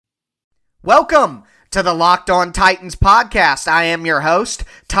Welcome to the Locked On Titans podcast. I am your host,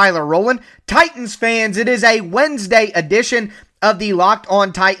 Tyler Rowland. Titans fans, it is a Wednesday edition of the Locked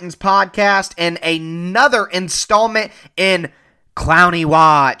On Titans podcast and another installment in Clowney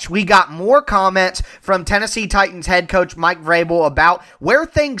Watch. We got more comments from Tennessee Titans head coach Mike Vrabel about where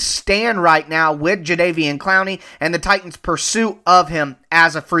things stand right now with Jadeveon Clowney and the Titans' pursuit of him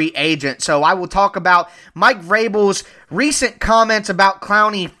as a free agent. So I will talk about Mike Vrabel's recent comments about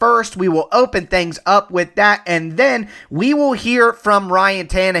Clowney first. We will open things up with that, and then we will hear from Ryan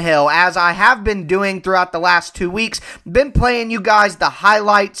Tannehill, as I have been doing throughout the last 2 weeks. Been playing you guys the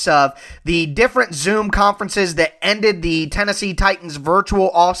highlights of the different Zoom conferences that ended the Tennessee Titans virtual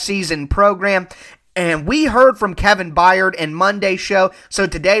all-season program. And we heard from Kevin Byard in Monday's show, so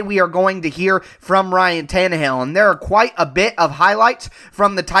today we are going to hear from Ryan Tannehill. And there are quite a bit of highlights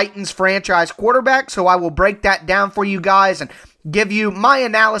from the Titans franchise quarterback, so I will break that down for you guys and give you my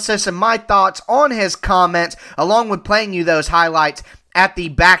analysis and my thoughts on his comments, along with playing you those highlights at the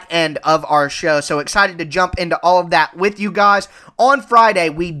back end of our show. So excited to jump into all of that with you guys. On Friday,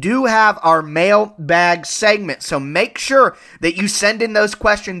 we do have our mailbag segment, so make sure that you send in those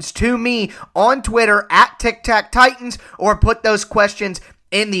questions to me on Twitter at TicTacTitans, or put those questions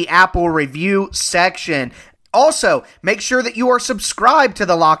in the Apple review section. Also, make sure that you are subscribed to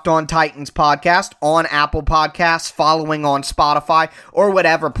the Locked On Titans podcast on Apple Podcasts, following on Spotify, or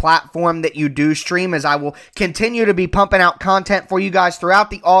whatever platform that you do stream, as I will continue to be pumping out content for you guys throughout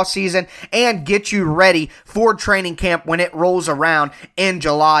the offseason and get you ready for training camp when it rolls around in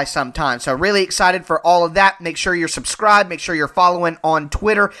July sometime. So really excited for all of that. Make sure you're subscribed. Make sure you're following on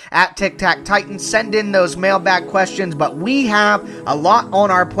Twitter at TicTacTitans. Send in those mailbag questions, but we have a lot on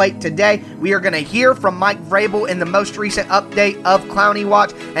our plate today. We are going to hear from Mike Vrabel in the most recent update of Clowney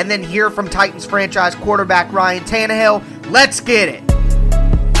Watch, and then hear from Titans franchise quarterback Ryan Tannehill. Let's get it.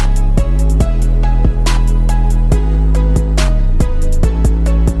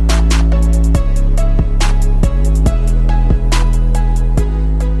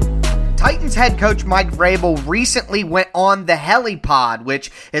 Titans head coach Mike Vrabel recently went on the HeliPod,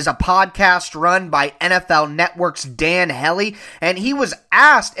 which is a podcast run by NFL Network's Dan Hellie, and he was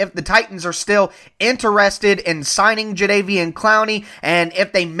asked if the Titans are still interested in signing Jadeveon Clowney and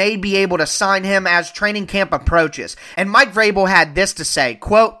if they may be able to sign him as training camp approaches. And Mike Vrabel had this to say,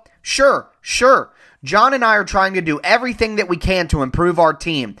 quote, Sure. John and I are trying to do everything that we can to improve our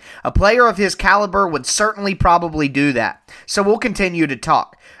team. A player of his caliber would certainly probably do that. So we'll continue to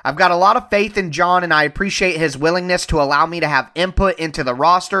talk. I've got a lot of faith in John, and I appreciate his willingness to allow me to have input into the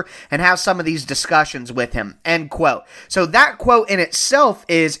roster and have some of these discussions with him, end quote. So that quote in itself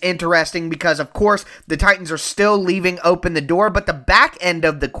is interesting because, of course, the Titans are still leaving open the door, but the back end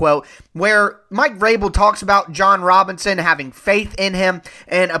of the quote, where Mike Vrabel talks about John Robinson having faith in him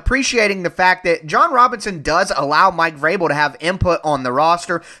and appreciating the fact that John Robinson does allow Mike Vrabel to have input on the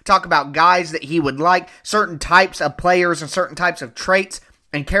roster, talk about guys that he would like, certain types of players and certain types of traits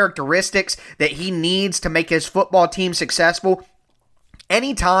and characteristics that he needs to make his football team successful.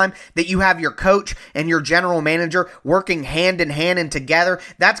 Anytime that you have your coach and your general manager working hand in hand and together,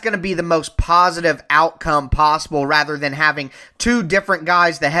 that's going to be the most positive outcome possible, rather than having two different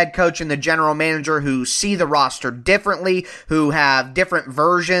guys, the head coach and the general manager, who see the roster differently, who have different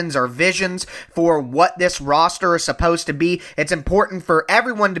versions or visions for what this roster is supposed to be. It's important for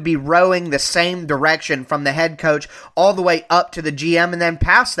everyone to be rowing the same direction, from the head coach all the way up to the GM, and then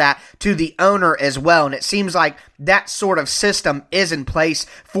past that to the owner as well. And it seems like that sort of system is in place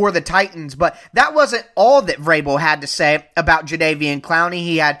for the Titans. But that wasn't all that Vrabel had to say about Jadeveon Clowney.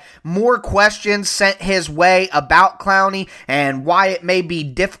 He had more questions sent his way about Clowney and why it may be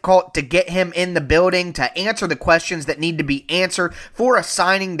difficult to get him in the building to answer the questions that need to be answered for a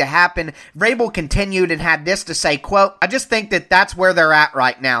signing to happen. Vrabel continued and had this to say, quote, I just think that that's where they're at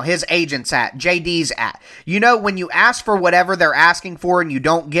right now. His agent's at, JD's at. You know, when you ask for whatever they're asking for and you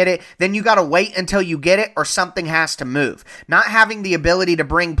don't get it, then you got to wait until you get it, or something has to move. Not having the ability to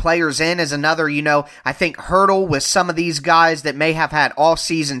bring players in is another, I think, hurdle with some of these guys that may have had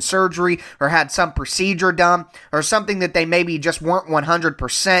off-season surgery or had some procedure done or something that they maybe just weren't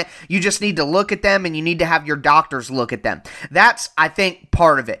 100%. You just need to look at them, and you need to have your doctors look at them. That's, I think,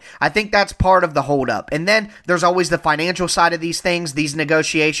 part of it. I think that's part of the holdup. And then there's always the financial side of these things, these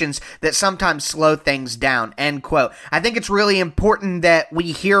negotiations that sometimes slow things down, end quote. I think it's really important that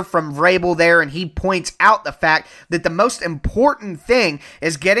we hear from Vrabel there, and he points out the fact that the most important thing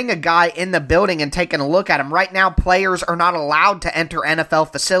is getting a guy in the building and taking a look at him. Right now, players are not allowed to enter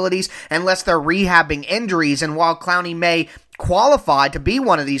NFL facilities unless they're rehabbing injuries, and while Clowney may qualified to be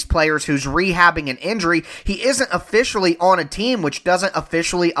one of these players who's rehabbing an injury. He isn't officially on a team, which doesn't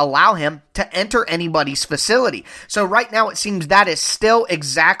officially allow him to enter anybody's facility. So right now it seems that is still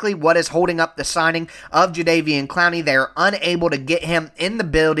exactly what is holding up the signing of Jadeveon Clowney. They are unable to get him in the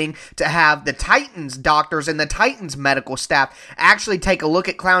building to have the Titans doctors and the Titans medical staff actually take a look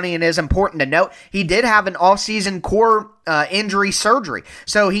at Clowney. And it is important to note, he did have an offseason core injury surgery.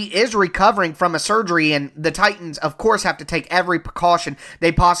 So he is recovering from a surgery, and the Titans, of course, have to take every precaution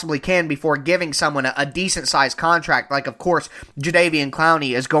they possibly can before giving someone a decent-sized contract, like, of course, Jadeveon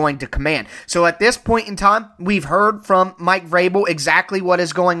Clowney is going to command. So at this point in time, we've heard from Mike Vrabel exactly what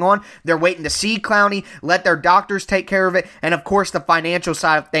is going on. They're waiting to see Clowney, let their doctors take care of it, and of course, the financial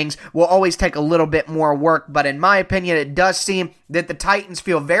side of things will always take a little bit more work, but in my opinion, it does seem that the Titans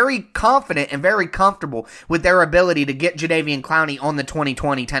feel very confident and very comfortable with their ability to get Jadeveon Clowney on the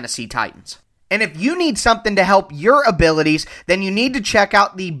 2020 Tennessee Titans. And if you need something to help your abilities, then you need to check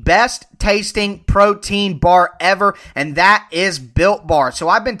out the best tasting protein bar ever, and that is Built Bar. So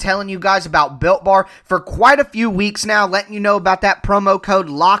I've been telling you guys about Built Bar for quite a few weeks now, letting you know about that promo code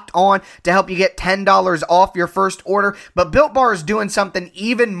Locked On to help you get $10 off your first order. But Built Bar is doing something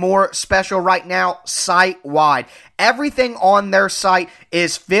even more special right now, site-wide. Everything on their site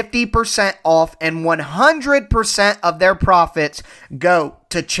is 50% off, and 100% of their profits go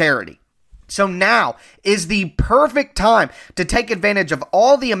to charity. So now is the perfect time to take advantage of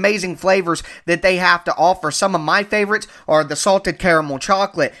all the amazing flavors that they have to offer. Some of my favorites are the salted caramel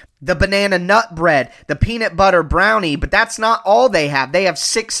chocolate, the banana nut bread, the peanut butter brownie, but that's not all they have. They have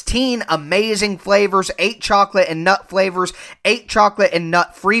 16 amazing flavors, 8 chocolate and nut flavors, 8 chocolate and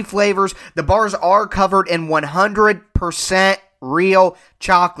nut-free flavors. The bars are covered in 100% real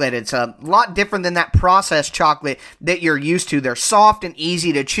chocolate. It's a lot different than that processed chocolate that you're used to. They're soft and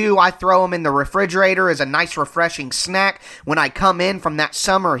easy to chew. I throw them in the refrigerator as a nice refreshing snack when I come in from that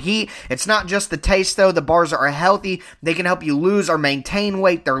summer heat. It's not just the taste though. The bars are healthy. They can help you lose or maintain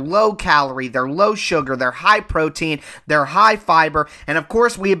weight. They're low calorie, they're low sugar, they're high protein, they're high fiber, and of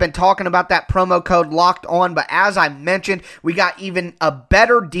course we have been talking about that promo code Locked On, but as I mentioned, we got even a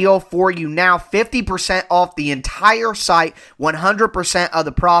better deal for you now. 50% off the entire site, 100% of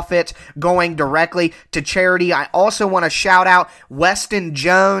the profits going directly to charity. I also want to shout out Weston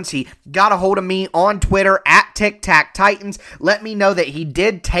Jones. He got a hold of me on Twitter at TicTacTitans. Let me know that he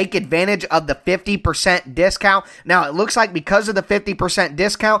did take advantage of the 50% discount. Now, it looks like because of the 50%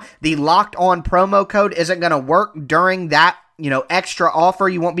 discount, the Locked On promo code isn't going to work during that extra offer.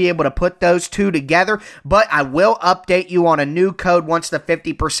 You won't be able to put those two together, but I will update you on a new code once the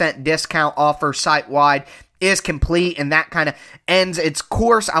 50% discount offer site-wide is complete and that kind of ends its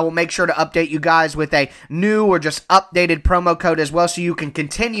course. I will make sure to update you guys with a new or just updated promo code as well, so you can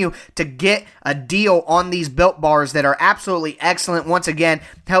continue to get a deal on these Built Bars that are absolutely excellent. Once again,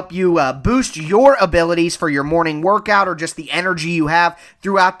 help you boost your abilities for your morning workout or just the energy you have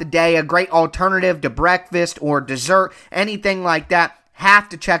throughout the day. A great alternative to breakfast or dessert, anything like that. Have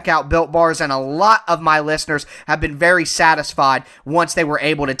to check out Built Bars, and a lot of my listeners have been very satisfied once they were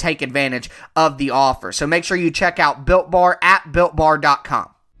able to take advantage of the offer. So make sure you check out Built Bar at BuiltBar.com.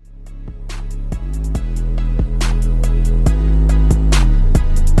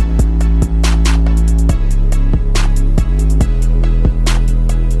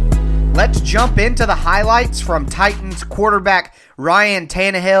 Let's jump into the highlights from Titans quarterback Ryan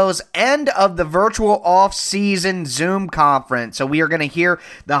Tannehill's end of the virtual off-season Zoom conference. So we are going to hear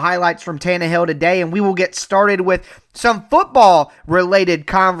the highlights from Tannehill today, and we will get started with some football-related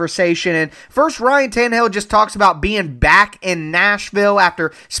conversation. And first, Ryan Tannehill just talks about being back in Nashville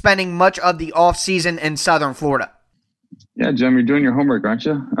after spending much of the off-season in Southern Florida. Yeah, Jim, you're doing your homework, aren't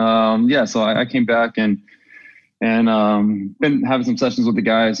you? So I came back and been having some sessions with the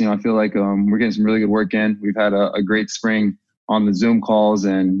guys. I feel like we're getting some really good work in. We've had a great spring on the Zoom calls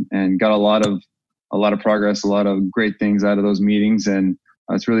and got a lot of progress, a lot of great things out of those meetings. And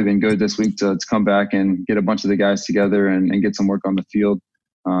it's really been good this week to come back and get a bunch of the guys together and get some work on the field.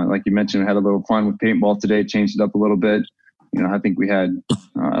 Like you mentioned, we had a little fun with paintball today, changed it up a little bit. I think we had,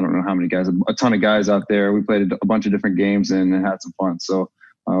 I don't know how many guys, a ton of guys out there. We played a bunch of different games and had some fun. So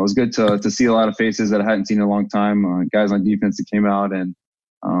it was good to see a lot of faces that I hadn't seen in a long time, guys on defense that came out and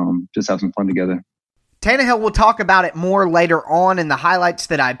just have some fun together. Tannehill will talk about it more later on in the highlights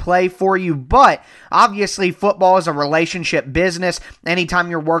that I play for you, but obviously football is a relationship business.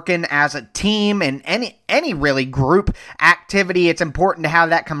 Anytime you're working as a team and any really group activity, it's important to have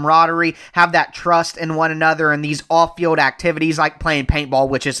that camaraderie, have that trust in one another, and these off-field activities like playing paintball,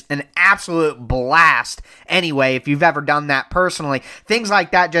 which is an absolute blast anyway, if you've ever done that personally. Things like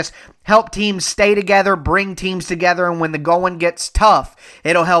that just help teams stay together, bring teams together, and when the going gets tough,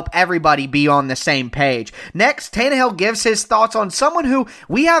 it'll help everybody be on the same page. Next, Tannehill gives his thoughts on someone who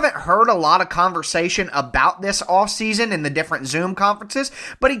we haven't heard a lot of conversation about this offseason in the different Zoom conferences,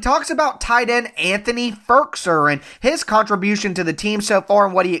 but he talks about tight end Anthony Firkser and his contribution to the team so far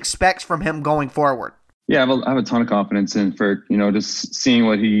and what he expects from him going forward. Yeah, I have a ton of confidence in Firk. Just seeing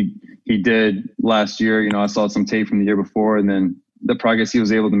what he did last year. I saw some tape from the year before, and then the progress he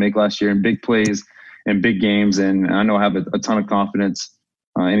was able to make last year in big plays and big games. And I know I have a ton of confidence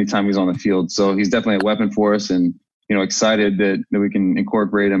anytime he's on the field. So he's definitely a weapon for us, and, excited that we can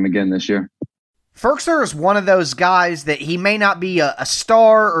incorporate him again this year. Firkser is one of those guys that he may not be a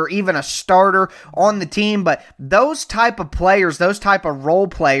star or even a starter on the team, but those type of players, those type of role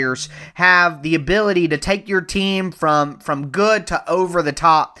players have the ability to take your team from good to over the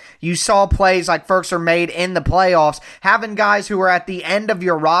top. You saw plays like Firkser made in the playoffs. Having guys who are at the end of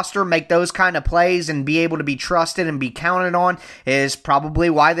your roster make those kind of plays and be able to be trusted and be counted on is probably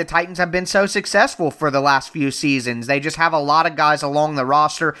why the Titans have been so successful for the last few seasons. They just have a lot of guys along the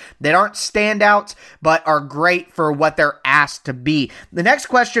roster that aren't standouts, but are great for what they're asked to be. The next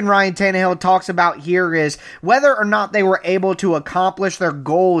question Ryan Tannehill talks about here is whether or not they were able to accomplish their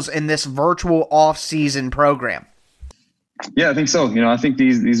goals in this virtual off-season program. Yeah, I think so. I think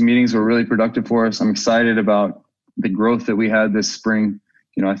these meetings were really productive for us. I'm excited about the growth that we had this spring.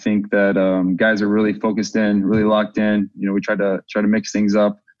 I think that guys are really focused in, really locked in. We try to mix things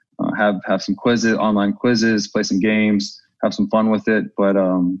up, have some quizzes, online quizzes, play some games, have some fun with it. But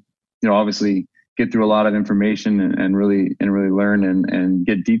obviously get through a lot of information and really learn and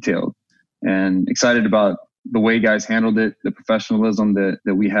get detailed. And excited about the way guys handled it. The professionalism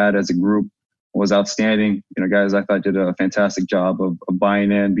that we had as a group was outstanding. Guys I thought did a fantastic job of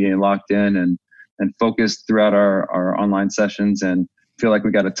buying in, being locked in and focused throughout our online sessions, and feel like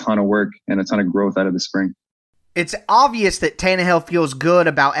we got a ton of work and a ton of growth out of the spring. It's obvious that Tannehill feels good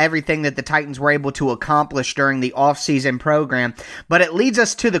about everything that the Titans were able to accomplish during the offseason program, but it leads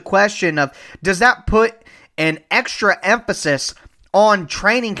us to the question of, does that put an extra emphasis on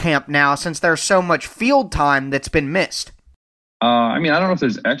training camp now since there's so much field time that's been missed? I don't know if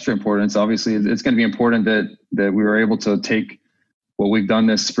there's extra importance. Obviously, it's going to be important that we were able to take what we've done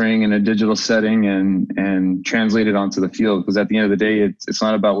this spring in a digital setting and translate it onto the field, because at the end of the day, it's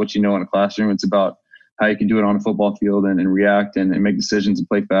not about what you know in a classroom. It's about how you can do it on a football field and react and make decisions and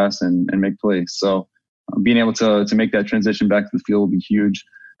play fast and make plays. So being able to make that transition back to the field will be huge.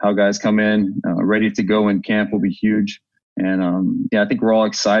 How guys come in ready to go in camp will be huge. And I think we're all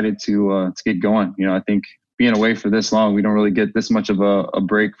excited to get going. I think being away for this long, we don't really get this much of a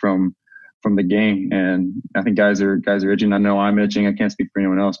break from the game. And I think guys are itching. I know I'm itching. I can't speak for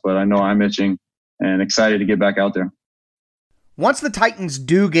anyone else, but I know I'm itching and excited to get back out there. Once the Titans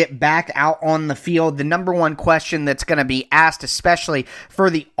do get back out on the field, the number one question that's going to be asked, especially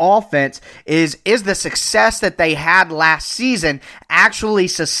for the offense, is the success that they had last season actually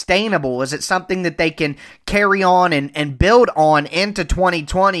sustainable? Is it something that they can carry on and build on into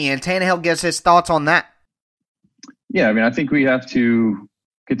 2020? And Tannehill gives his thoughts on that. Yeah, I think we have to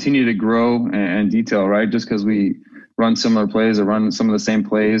continue to grow and detail, right? Just because we run similar plays or run some of the same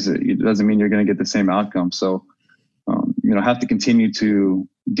plays, it doesn't mean you're going to get the same outcome. So, have to continue to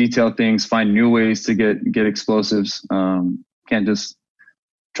detail things, find new ways to get explosives. Can't just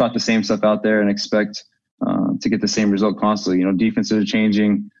trot the same stuff out there and expect to get the same result constantly. Defenses are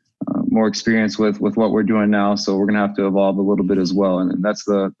changing, more experience with what we're doing now. So we're going to have to evolve a little bit as well. And that's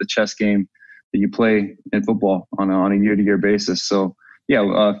the chess game that you play in football on a year-to-year basis. So,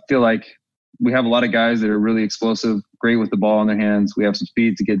 I feel like we have a lot of guys that are really explosive, great with the ball in their hands. We have some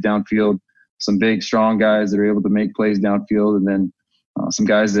speed to get downfield, some big, strong guys that are able to make plays downfield, and then some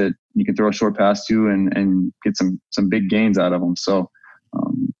guys that you can throw a short pass to and get some big gains out of them. So,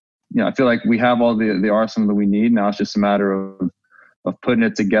 I feel like we have all the arsenal that we need. Now it's just a matter of putting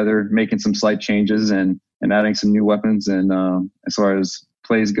it together, making some slight changes, and adding some new weapons, and as far as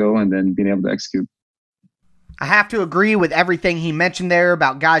plays go, and then being able to execute. I have to agree with everything he mentioned there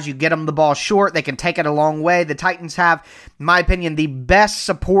about guys, you get them the ball short, they can take it a long way. The Titans have, in my opinion, the best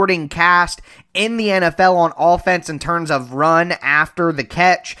supporting cast in the NFL on offense in terms of run after the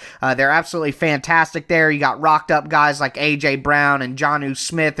catch. They're absolutely fantastic there. You got rocked up guys like A.J. Brown and Jonnu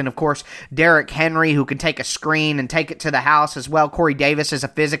Smith, and of course Derrick Henry, who can take a screen and take it to the house as well. Corey Davis is a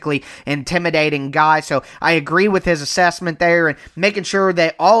physically intimidating guy, so I agree with his assessment there, and making sure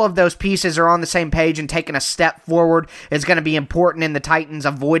that all of those pieces are on the same page and taking a step forward is going to be important in the Titans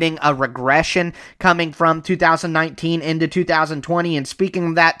avoiding a regression coming from 2019 into 2020. And speaking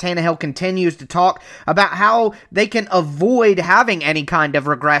of that, Tannehill continues to talk about how they can avoid having any kind of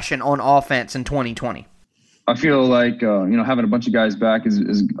regression on offense in 2020. I feel like having a bunch of guys back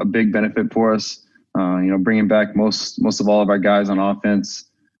is a big benefit for us. Bringing back most of all of our guys on offense,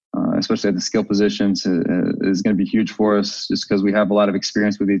 especially at the skill positions, is going to be huge for us just because we have a lot of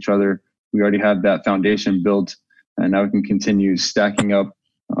experience with each other. We already have that foundation built, and now we can continue stacking up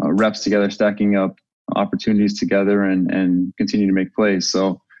reps together, stacking up opportunities together, and continue to make plays.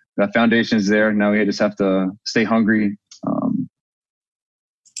 So that foundation is there. Now we just have to stay hungry,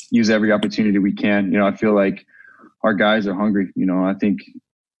 use every opportunity we can. I feel like our guys are hungry. I think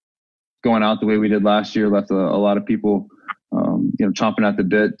going out the way we did last year left a lot of people, chomping at the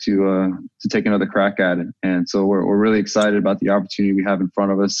bit to take another crack at it. And so we're really excited about the opportunity we have in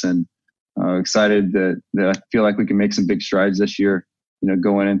front of us, and excited that I feel like we can make some big strides this year.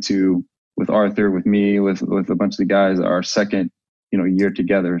 Going into with Arthur, with me, with a bunch of the guys, our second year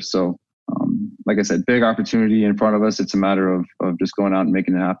together. So like I said, big opportunity in front of us. It's a matter of just going out and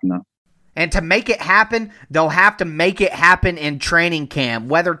making it happen now. And to make it happen, they'll have to make it happen in training camp.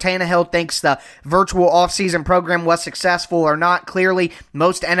 Whether Tannehill thinks the virtual offseason program was successful or not, clearly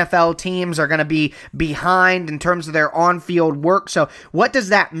most NFL teams are going to be behind in terms of their on-field work. So what does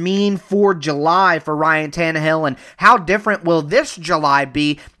that mean for July for Ryan Tannehill, and how different will this July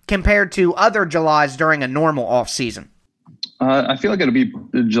be compared to other Julys during a normal offseason? I feel like it'll be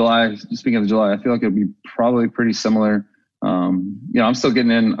July. Speaking of July, I feel like it'll be probably pretty similar. I'm still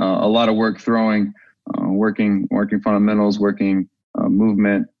getting in a lot of work throwing, working fundamentals, working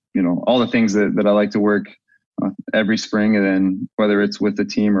movement, all the things that I like to work every spring, and then whether it's with the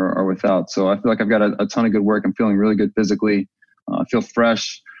team or without. So I feel like I've got a ton of good work. I'm feeling really good physically. I feel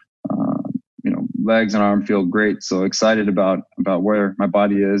fresh. Legs and arm feel great. So excited about where my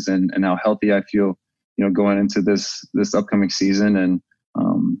body is and how healthy I feel, going into this upcoming season. And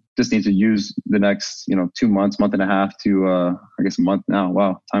just need to use the next, 2 months, month and a half to, I guess a month now.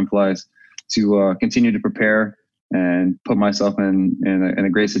 Wow, time flies. To continue to prepare and put myself in a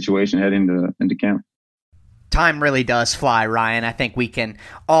great situation heading into camp. Time really does fly, Ryan. I think we can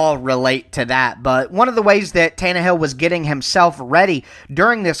all relate to that. But one of the ways that Tannehill was getting himself ready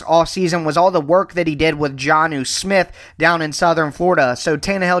during this offseason was all the work that he did with Jonnu Smith down in Southern Florida. So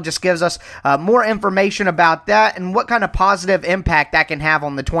Tannehill just gives us more information about that and what kind of positive impact that can have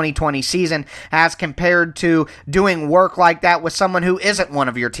on the 2020 season as compared to doing work like that with someone who isn't one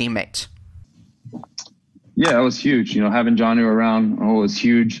of your teammates. Yeah, it was huge. Having Jonnu around was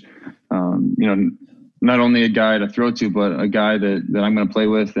huge. Not only a guy to throw to, but a guy that I'm going to play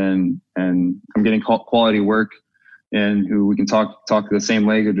with, and I'm getting quality work, and who we can talk the same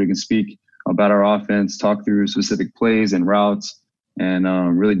language. We can speak about our offense, talk through specific plays and routes, and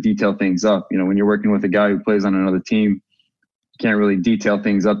really detail things up. When you're working with a guy who plays on another team, you can't really detail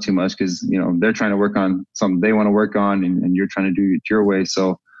things up too much because they're trying to work on something they want to work on, and you're trying to do it your way.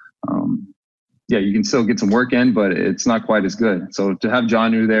 So you can still get some work in, but it's not quite as good. So to have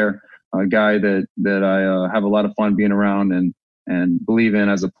Jonnu there, a guy that I have a lot of fun being around and believe in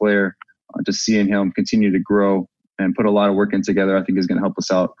as a player, just seeing him continue to grow and put a lot of work in together, I think is going to help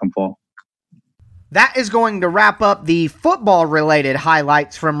us out come fall. That is going to wrap up the football-related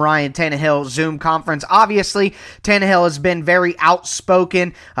highlights from Ryan Tannehill's Zoom conference. Obviously, Tannehill has been very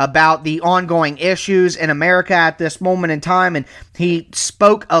outspoken about the ongoing issues in America at this moment in time, and he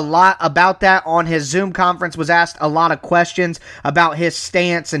spoke a lot about that on his Zoom conference, was asked a lot of questions about his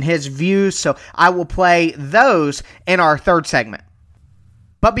stance and his views, so I will play those in our third segment.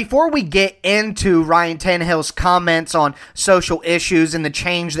 But before we get into Ryan Tannehill's comments on social issues and the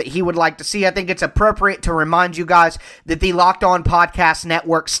change that he would like to see, I think it's appropriate to remind you guys that the Locked On Podcast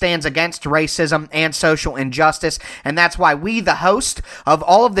Network stands against racism and social injustice, and that's why we, the host of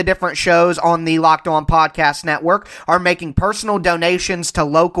all of the different shows on the Locked On Podcast Network, are making personal donations to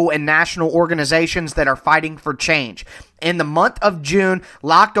local and national organizations that are fighting for change. In the month of June,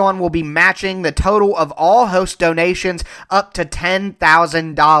 Locked On will be matching the total of all host donations up to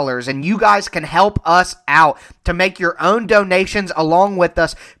 $10,000. And you guys can help us out. To make your own donations along with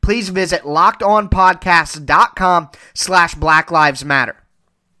us, please visit LockedOnPodcast.com/Black Lives Matter.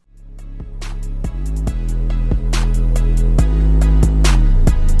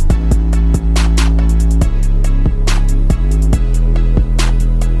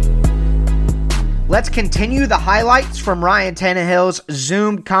 Let's continue the highlights from Ryan Tannehill's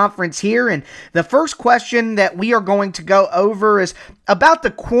Zoom conference here. And the first question that we are going to go over is about the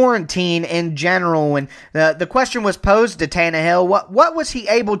quarantine in general. And the question was posed to Tannehill. What was he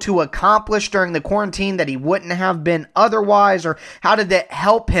able to accomplish during the quarantine that he wouldn't have been otherwise? Or how did that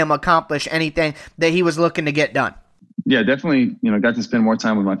help him accomplish anything that he was looking to get done? Yeah, definitely. Got to spend more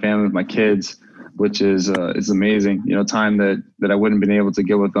time with my family, with my kids, which is amazing. Time that I wouldn't have been able to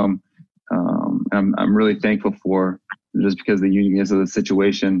get with them. I'm really thankful for, just because of the uniqueness of the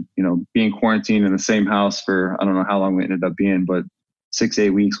situation. Being quarantined in the same house for, I don't know how long we ended up being, but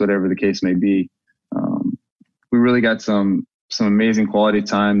 6-8 weeks, whatever the case may be. We really got some amazing quality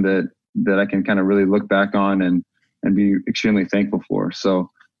time that I can kind of really look back on and be extremely thankful for.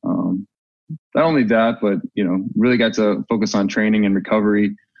 So not only that, but really got to focus on training and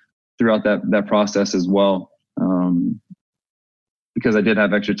recovery throughout that process as well. Because I did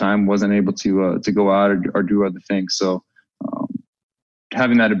have extra time, wasn't able to go out or do other things. So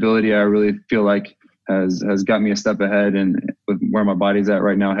having that ability, I really feel like has got me a step ahead and with where my body's at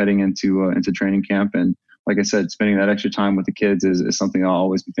right now, heading into training camp. And like I said, spending that extra time with the kids is something I'll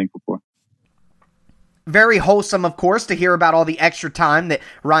always be thankful for. Very wholesome, of course, to hear about all the extra time that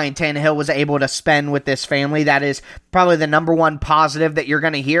Ryan Tannehill was able to spend with this family. That is probably the number one positive that you're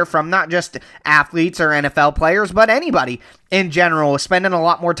going to hear from not just athletes or NFL players, but anybody in general. Spending a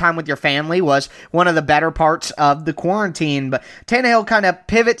lot more time with your family was one of the better parts of the quarantine. But Tannehill kind of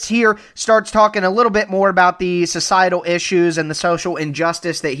pivots here, starts talking a little bit more about the societal issues and the social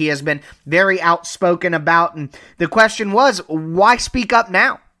injustice that he has been very outspoken about. And the question was, why speak up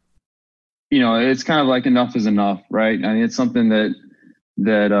now? It's kind of like enough is enough, right? I mean, it's something that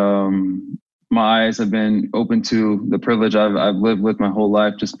my eyes have been open to, the privilege I've lived with my whole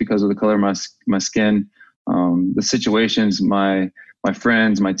life just because of the color of my skin, the situations, my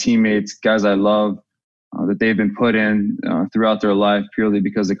friends, my teammates, guys I love, that they've been put in throughout their life purely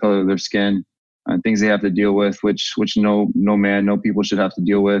because of the color of their skin, things they have to deal with, which no man, no people should have to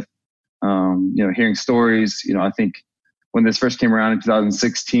deal with. Hearing stories, I think when this first came around in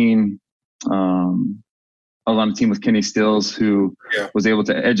 2016, I was on a team with Kenny Stills, who was able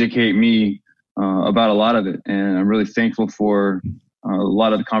to educate me about a lot of it. And I'm really thankful for a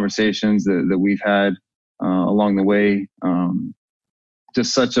lot of the conversations that we've had along the way.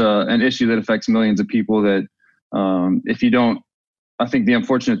 Just such an issue that affects millions of people that if you don't, I think the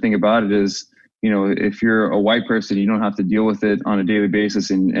unfortunate thing about it is, if you're a white person, you don't have to deal with it on a daily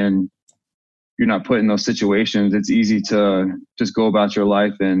basis and you're not put in those situations. It's easy to just go about your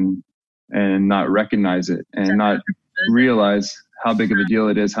life and not recognize it and not realize how big of a deal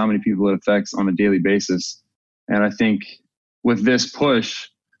it is, how many people it affects on a daily basis. And I think with this push,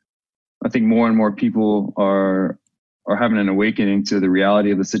 I think more and more people are having an awakening to the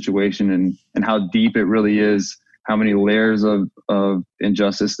reality of the situation and how deep it really is, how many layers of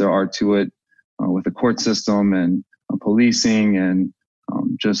injustice there are to it, with the court system and policing and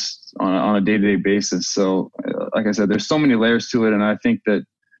just on a day-to-day basis. So like I said, there's so many layers to it. And I think that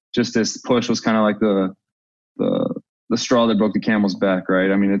just this push was kind of like the straw that broke the camel's back, right?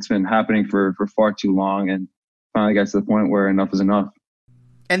 I mean, it's been happening for far too long, and finally got to the point where enough is enough.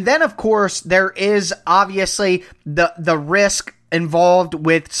 And then, of course, there is obviously the risk involved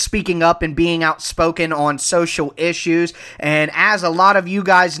with speaking up and being outspoken on social issues. And as a lot of you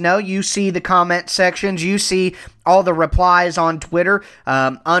guys know, you see the comment sections, you see all the replies on Twitter.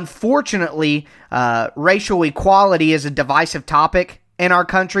 Unfortunately, racial equality is a divisive topic in our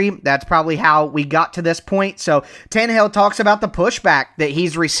country. That's probably how we got to this point. So Tannehill talks about the pushback that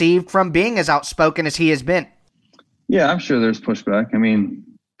he's received from being as outspoken as he has been. Yeah, I'm sure there's pushback. I mean,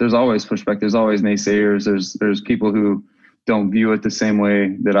 there's always pushback. There's always naysayers. There's people who don't view it the same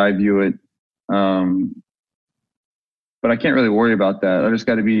way that I view it. But I can't really worry about that. I just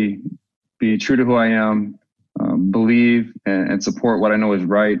got to be true to who I am, believe and support what I know is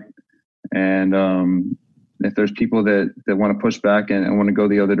right. And if there's people that want to push back and want to go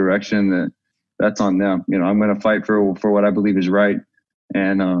the other direction, that's on them. I'm going to fight for what I believe is right,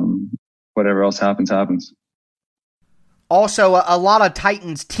 and whatever else happens. Also, a lot of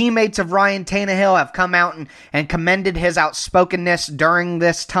Titans teammates of Ryan Tannehill have come out and commended his outspokenness during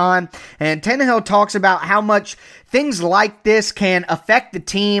this time. And Tannehill talks about how much things like this can affect the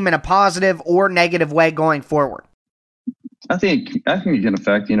team in a positive or negative way going forward. I think it can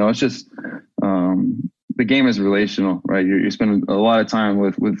affect. It's just the game is relational, right? You're spending a lot of time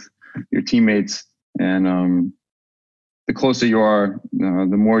with your teammates, and the closer you are, the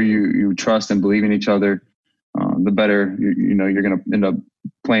more you trust and believe in each other. The better you're going to end up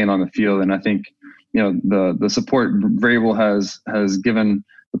playing on the field. And I think the support Vrabel has given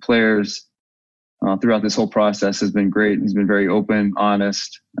the players throughout this whole process has been great. He's been very open,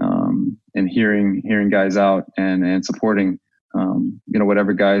 honest, and hearing guys out and supporting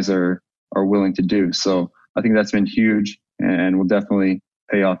whatever guys are willing to do. So I think that's been huge and will definitely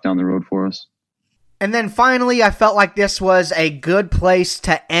pay off down the road for us. And then finally, I felt like this was a good place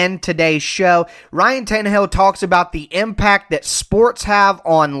to end today's show. Ryan Tannehill talks about the impact that sports have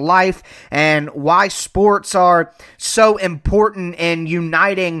on life and why sports are so important in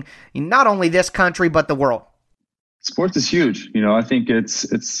uniting not only this country, but the world. Sports is huge. I think it's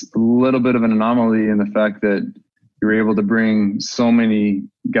a little bit of an anomaly in the fact that you're able to bring so many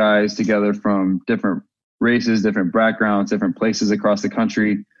guys together from different races, different backgrounds, different places across the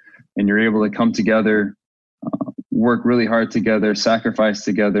country. And you're able to come together, work really hard together, sacrifice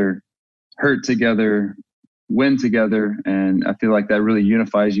together, hurt together, win together. And I feel like that really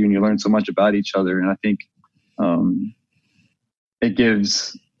unifies you and you learn so much about each other. And I think it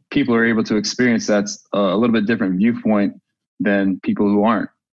gives people who are able to experience that a little bit different viewpoint than people who aren't.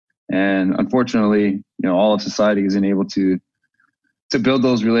 And unfortunately, all of society isn't able to build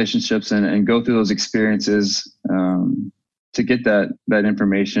those relationships and go through those experiences to get that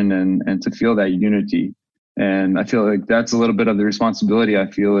information and to feel that unity. And I feel like that's a little bit of the responsibility I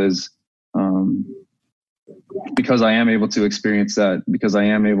feel is because I am able to experience that, because I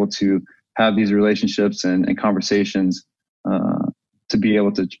am able to have these relationships and conversations to be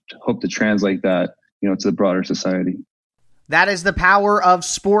able to hope to translate that, to the broader society. That is the power of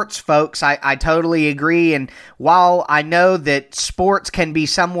sports, folks. I totally agree. And while I know that sports can be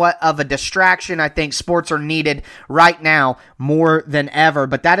somewhat of a distraction, I think sports are needed right now more than ever.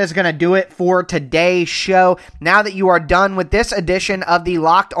 But that is going to do it for today's show. Now that you are done with this edition of the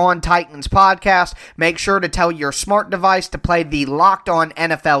Locked On Titans podcast, make sure to tell your smart device to play the Locked On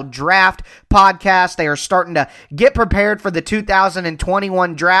NFL Draft podcast. They are starting to get prepared for the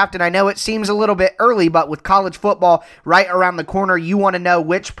 2021 draft. And I know it seems a little bit early, but with college football right around the corner, you want to know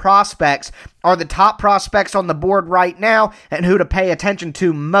which prospects are the top prospects on the board right now and who to pay attention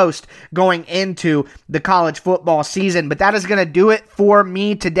to most going into the college football season. But that is going to do it for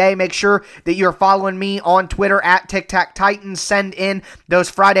me today. Make sure that you're following me on Twitter at TicTacTitans. Send in those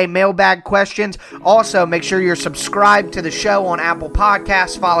Friday mailbag questions. Also, make sure you're subscribed to the show on Apple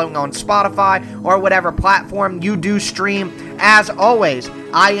Podcasts, following on Spotify, or whatever platform you do stream. As always,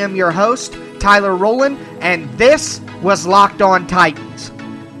 I am your host, Tyler Rowland, and this was Locked On Titans.